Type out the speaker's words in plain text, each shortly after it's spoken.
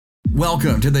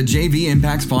Welcome to the JV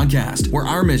Impacts Podcast, where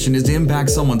our mission is to impact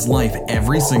someone's life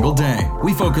every single day.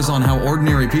 We focus on how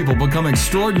ordinary people become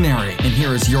extraordinary. And here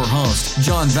is your host,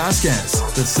 John Vasquez,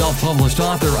 the self-published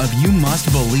author of You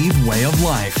Must Believe Way of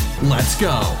Life. Let's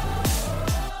go.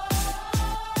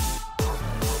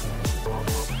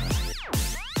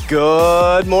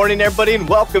 Good morning, everybody, and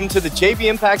welcome to the JV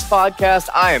Impacts Podcast.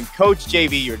 I am Coach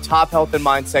JV, your top health and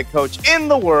mindset coach in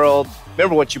the world.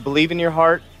 Remember, what you believe in your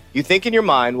heart, you think in your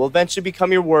mind, will eventually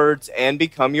become your words and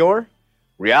become your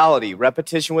reality.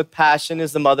 Repetition with passion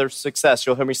is the mother of success.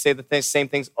 You'll hear me say the same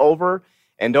things over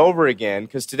and over again,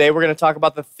 because today we're going to talk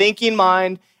about the thinking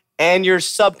mind and your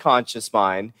subconscious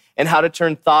mind and how to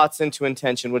turn thoughts into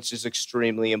intention, which is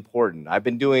extremely important. I've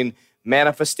been doing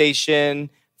manifestation,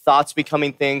 thoughts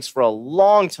becoming things for a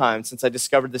long time since I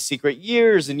discovered the secret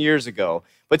years and years ago.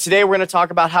 But today we're going to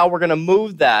talk about how we're going to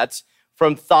move that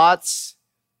from thoughts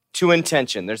to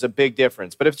intention. There's a big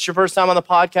difference. But if it's your first time on the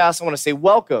podcast, I want to say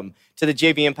welcome to the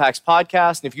JV Impacts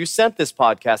Podcast. And if you sent this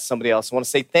podcast to somebody else, I want to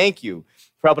say thank you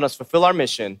for helping us fulfill our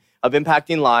mission of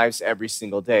impacting lives every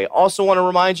single day. Also want to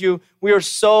remind you, we are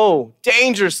so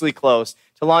dangerously close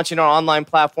to launching our online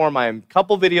platform. I am a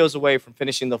couple videos away from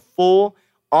finishing the full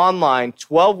online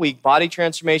 12-week body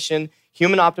transformation,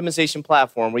 human optimization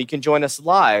platform where you can join us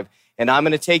live. And I'm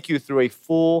going to take you through a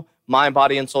full mind,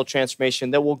 body, and soul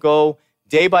transformation that will go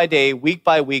day by day, week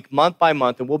by week, month by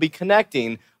month, and we'll be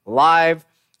connecting live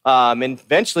and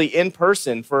eventually in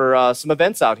person for some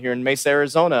events out here in Mesa,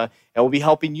 Arizona, and we'll be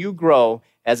helping you grow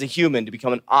as a human to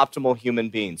become an optimal human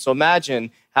being. So imagine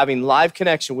having live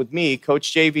connection with me,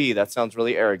 Coach JV. That sounds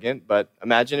really arrogant, but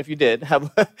imagine if you did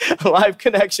have a live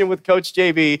connection with Coach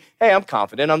JV. Hey, I'm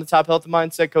confident. I'm the top health and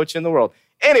mindset coach in the world.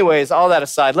 Anyways, all that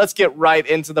aside, let's get right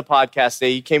into the podcast today.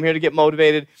 You came here to get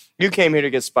motivated. You came here to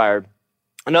get inspired.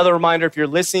 Another reminder, if you're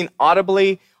listening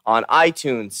audibly on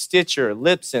iTunes, Stitcher,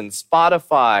 Libsyn,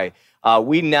 Spotify,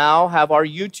 we now have our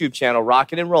YouTube channel,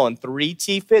 Rockin' and Rollin',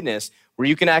 3T Fitness, where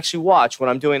you can actually watch what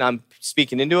I'm doing. I'm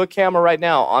speaking into a camera right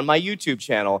now on my YouTube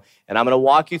channel, and I'm going to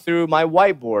walk you through my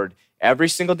whiteboard every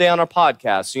single day on our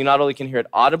podcast, so you not only can hear it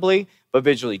audibly, but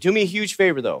visually. Do me a huge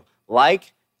favor, though.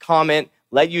 Like, comment,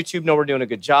 let YouTube know we're doing a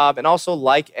good job, and also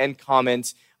like and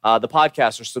comment the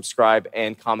podcast, or subscribe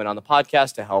and comment on the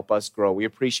podcast to help us grow. We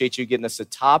appreciate you getting us a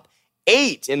top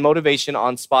 8 in motivation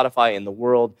on Spotify in the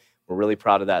world. We're really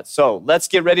proud of that. So let's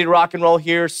get ready to rock and roll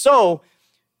here. So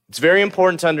it's very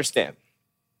important to understand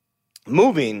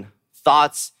moving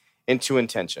thoughts into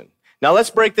intention. Now let's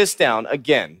break this down.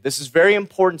 Again, this is very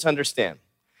important to understand.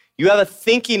 You have a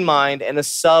thinking mind and a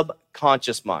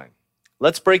subconscious mind.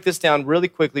 Let's break this down really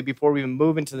quickly before we even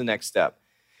move into the next step.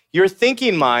 Your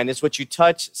thinking mind is what you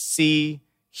touch, see,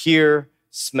 hear,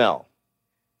 smell.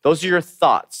 Those are your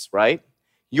thoughts, right?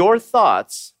 Your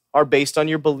thoughts are based on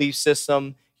your belief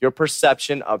system, your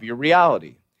perception of your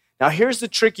reality. Now, here's the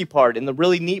tricky part and the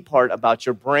really neat part about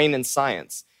your brain and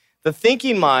science. The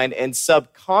thinking mind and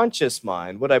subconscious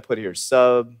mind, what did I put here?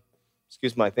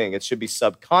 Excuse my thing. It should be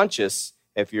subconscious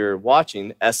if you're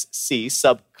watching, SC,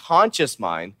 subconscious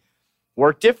mind,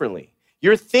 work differently.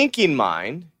 Your thinking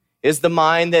mind is the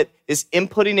mind that is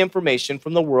inputting information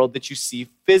from the world that you see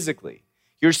physically.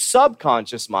 Your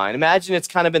subconscious mind, imagine it's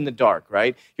kind of in the dark,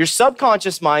 right? Your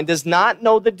subconscious mind does not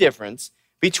know the difference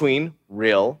between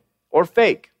real or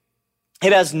fake.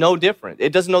 It has no difference.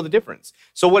 It doesn't know the difference.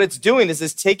 So what it's doing is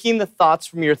it's taking the thoughts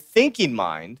from your thinking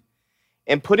mind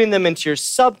and putting them into your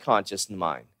subconscious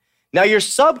mind. Now, your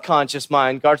subconscious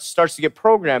mind starts to get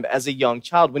programmed as a young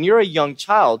child. When you're a young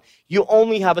child, you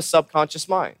only have a subconscious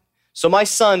mind. So my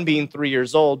son being 3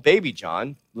 years old, baby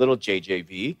John, little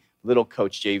JJV, little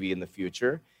Coach JV in the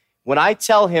future, when I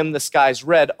tell him the sky's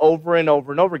red over and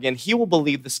over and over again, he will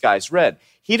believe the sky's red.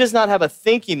 He does not have a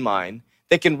thinking mind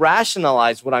that can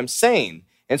rationalize what I'm saying.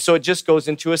 And so it just goes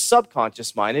into his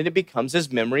subconscious mind and it becomes his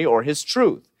memory or his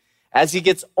truth. As he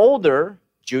gets older,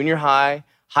 junior high,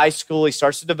 high school, he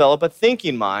starts to develop a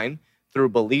thinking mind through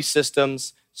belief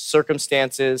systems,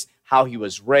 circumstances, how he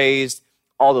was raised,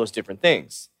 all those different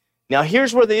things. Now,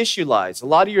 here's where the issue lies. A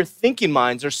lot of your thinking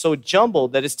minds are so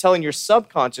jumbled that it's telling your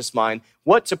subconscious mind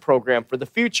what to program for the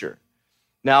future.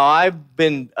 Now, I've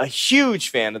been a huge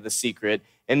fan of The Secret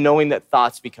and knowing that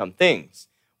thoughts become things.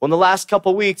 Well, in the last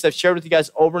couple of weeks, I've shared with you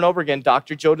guys over and over again,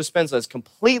 Dr. Joe Dispenza has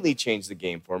completely changed the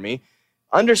game for me,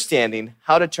 understanding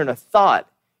how to turn a thought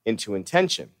into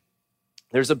intention.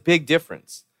 There's a big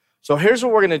difference. So here's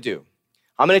what we're going to do.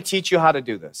 I'm going to teach you how to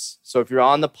do this. So if you're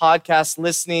on the podcast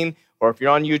listening, or if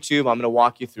you're on YouTube, I'm going to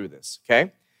walk you through this,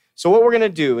 okay? So what we're going to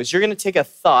do is you're going to take a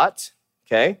thought,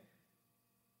 okay,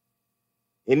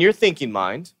 in your thinking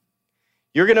mind.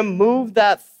 you're going to move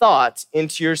that thought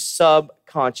into your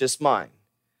subconscious mind.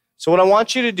 So what I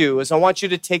want you to do is I want you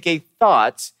to take a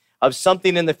thought of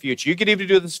something in the future. You could even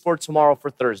do this for tomorrow, for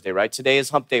Thursday, right? Today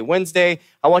is Hump Day Wednesday.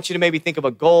 I want you to maybe think of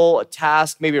a goal, a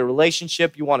task, maybe a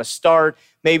relationship you want to start,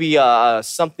 maybe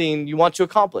something you want to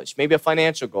accomplish, maybe a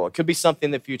financial goal. It could be something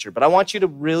in the future, but I want you to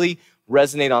really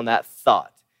resonate on that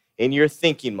thought in your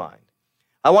thinking mind.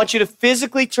 I want you to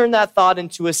physically turn that thought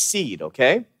into a seed,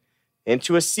 okay?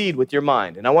 Into a seed with your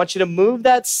mind. And I want you to move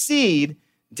that seed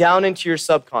down into your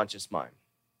subconscious mind.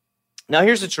 Now,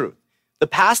 here's the truth. The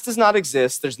past does not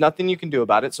exist. There's nothing you can do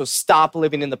about it, so stop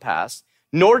living in the past,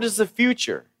 nor does the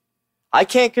future. I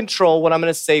can't control what I'm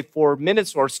going to say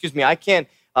I can't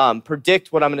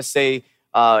predict what I'm going to say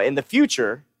in the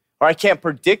future, or I can't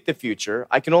predict the future.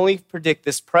 I can only predict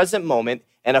this present moment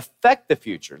and affect the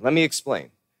future. Let me explain.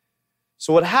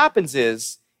 So what happens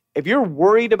is, if you're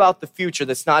worried about the future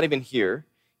that's not even here,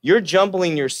 you're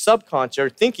jumbling your subconscious or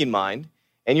thinking mind,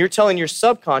 and you're telling your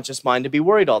subconscious mind to be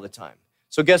worried all the time.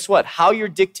 So guess what? How you're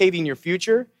dictating your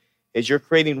future is you're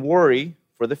creating worry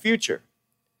for the future.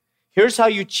 Here's how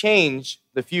you change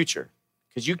the future,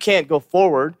 because you can't go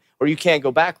forward or you can't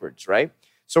go backwards, right?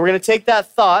 So we're going to take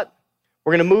that thought,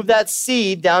 we're going to move that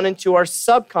seed down into our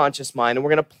subconscious mind, and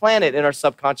we're going to plant it in our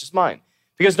subconscious mind.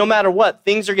 Because no matter what,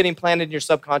 things are getting planted in your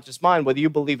subconscious mind, whether you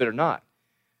believe it or not.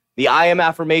 The I am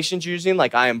affirmations you're using,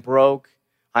 like I am broke,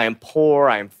 I am poor,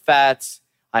 I am fat,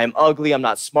 I am ugly, I'm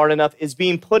not smart enough, is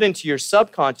being put into your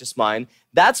subconscious mind.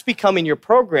 That's becoming your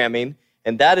programming,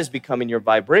 and that is becoming your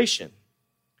vibration.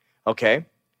 Okay?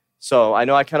 So I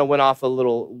know I kind of went off a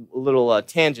little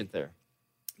tangent there.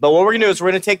 But what we're going to do is we're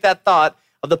going to take that thought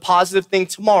of the positive thing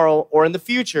tomorrow or in the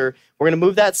future, we're going to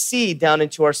move that seed down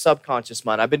into our subconscious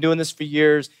mind. I've been doing this for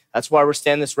years. That's why we're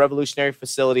standing in this revolutionary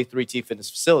facility, 3T Fitness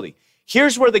facility.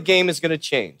 Here's where the game is going to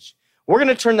change. We're going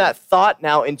to turn that thought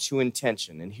now into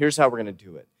intention, and here's how we're going to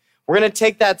do it. We're going to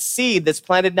take that seed that's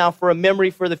planted now for a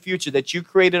memory for the future that you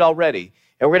created already,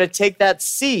 and we're going to take that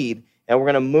seed and we're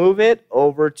going to move it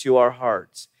over to our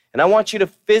hearts. And I want you to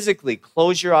physically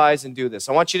close your eyes and do this.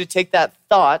 I want you to take that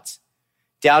thought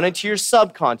down into your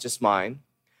subconscious mind,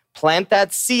 plant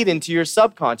that seed into your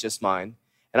subconscious mind,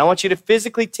 and I want you to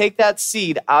physically take that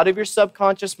seed out of your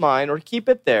subconscious mind, or keep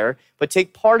it there, but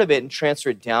take part of it and transfer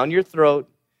it down your throat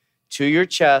to your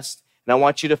chest, and I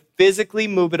want you to physically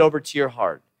move it over to your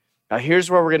heart. Now here's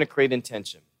where we're going to create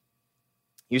intention.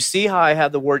 You see how I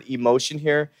have the word emotion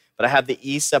here, but I have the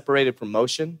E separated from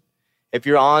motion? If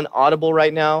you're on Audible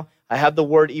right now, I have the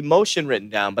word emotion written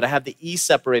down, but I have the E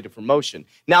separated from motion.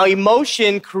 Now,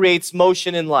 emotion creates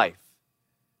motion in life,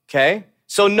 okay?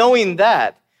 So knowing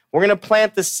that, we're going to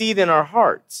plant the seed in our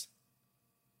hearts,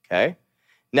 okay?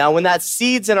 Now, when that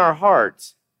seed's in our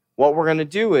hearts, what we're going to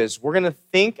do is we're going to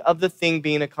think of the thing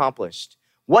being accomplished.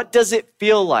 What does it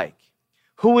feel like?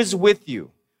 Who is with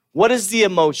you? What is the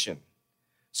emotion?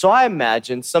 So I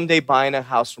imagine someday buying a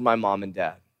house for my mom and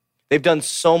dad. They've done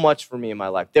so much for me in my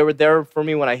life. They were there for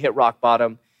me when I hit rock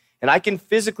bottom, and I can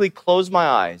physically close my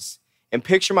eyes and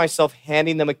picture myself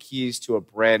handing them a keys to a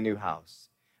brand new house,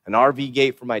 an RV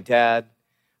gate for my dad,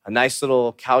 a nice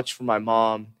little couch for my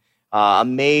mom, a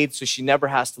maid so she never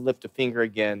has to lift a finger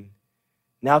again.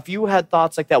 Now, if you had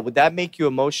thoughts like that, would that make you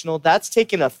emotional? That's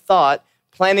taking a thought,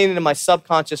 planting it in my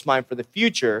subconscious mind for the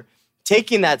future,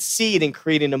 taking that seed and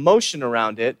creating emotion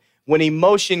around it, when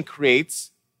emotion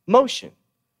creates motion.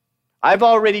 I've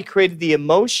already created the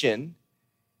emotion.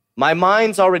 My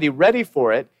mind's already ready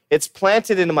for it. It's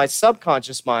planted into my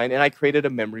subconscious mind, and I created a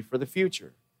memory for the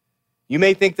future. You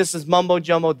may think this is mumbo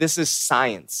jumbo. This is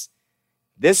science.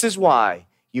 This is why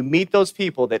you meet those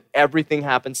people that everything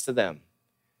happens to them.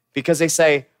 Because they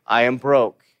say, I am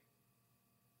broke.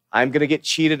 I'm going to get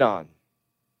cheated on.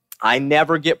 I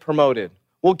never get promoted.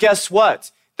 Well, guess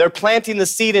what? They're planting the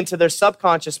seed into their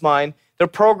subconscious mind. They're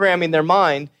programming their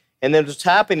mind. And then what's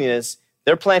happening is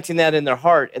they're planting that in their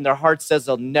heart, and their heart says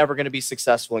they're never going to be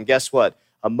successful. And guess what?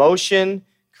 Emotion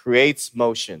creates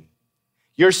motion.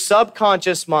 Your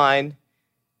subconscious mind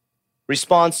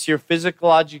responds to your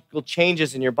physiological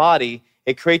changes in your body.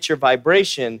 It creates your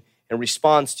vibration and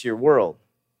responds to your world.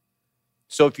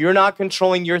 So if you're not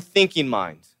controlling your thinking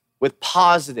mind with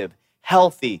positive,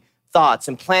 healthy thoughts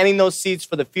and planting those seeds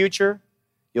for the future,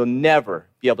 you'll never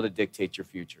be able to dictate your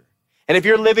future. And if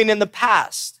you're living in the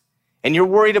past, and you're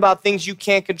worried about things you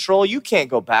can't control, you can't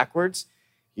go backwards.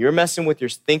 You're messing with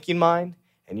your thinking mind,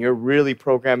 and you're really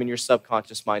programming your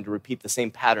subconscious mind to repeat the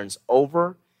same patterns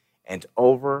over and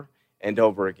over and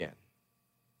over again.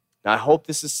 Now, I hope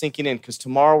this is sinking in, because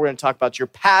tomorrow we're going to talk about your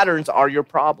patterns are your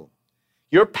problem.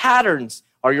 Your patterns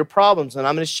are your problems, and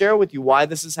I'm going to share with you why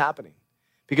this is happening.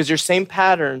 because your same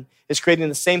pattern is creating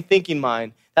the same thinking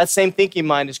mind. That same thinking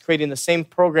mind is creating the same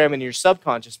program in your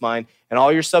subconscious mind, and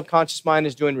all your subconscious mind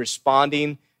is doing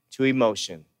responding to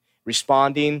emotion,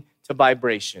 responding to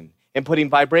vibration, and putting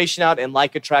vibration out, and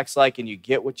like attracts like, and you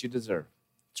get what you deserve.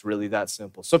 It's really that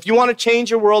simple. So if you want to change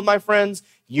your world, my friends,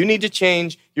 you need to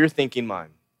change your thinking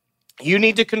mind. You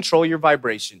need to control your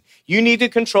vibration. You need to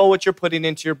control what you're putting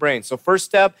into your brain. So first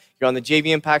step, you're on the JV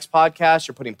Impacts podcast,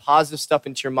 you're putting positive stuff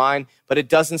into your mind, but it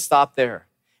doesn't stop there.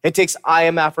 It takes I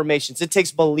am affirmations. It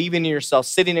takes believing in yourself,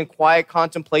 sitting in quiet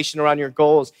contemplation around your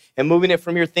goals and moving it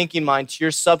from your thinking mind to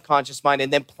your subconscious mind,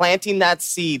 and then planting that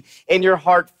seed in your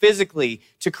heart physically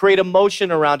to create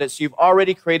emotion around it so you've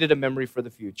already created a memory for the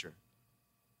future.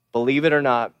 Believe it or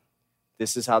not,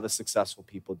 this is how the successful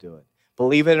people do it.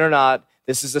 Believe it or not,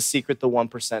 this is a secret the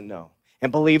 1% know.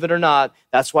 And believe it or not,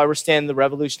 that's why we're standing in the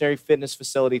Revolutionary Fitness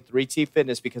Facility, 3T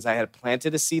Fitness, because I had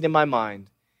planted a seed in my mind,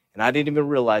 and I didn't even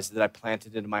realize that I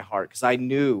planted it in my heart, because I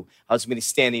knew I was going to be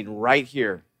standing right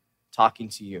here talking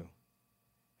to you.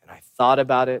 And I thought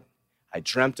about it, I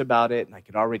dreamt about it, and I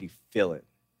could already feel it.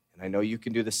 And I know you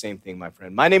can do the same thing, my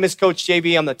friend. My name is Coach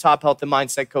JV. I'm the top health and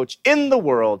mindset coach in the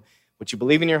world. What you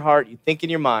believe in your heart, you think in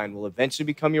your mind, will eventually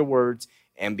become your words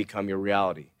and become your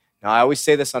reality. Now, I always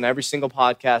say this on every single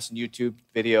podcast and YouTube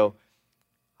video.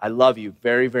 I love you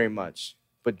very, very much,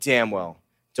 but damn well,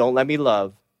 don't let me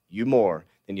love you more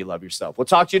than you love yourself. We'll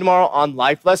talk to you tomorrow on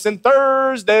Life Lesson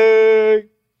Thursday.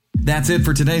 That's it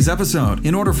for today's episode.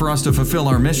 In order for us to fulfill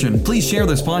our mission, please share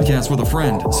this podcast with a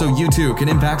friend so you too can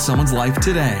impact someone's life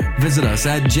today. Visit us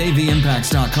at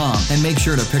jvimpacts.com and make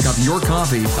sure to pick up your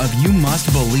copy of You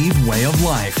Must Believe Way of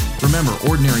Life. Remember,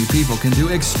 ordinary people can do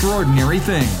extraordinary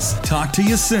things. Talk to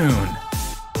you soon.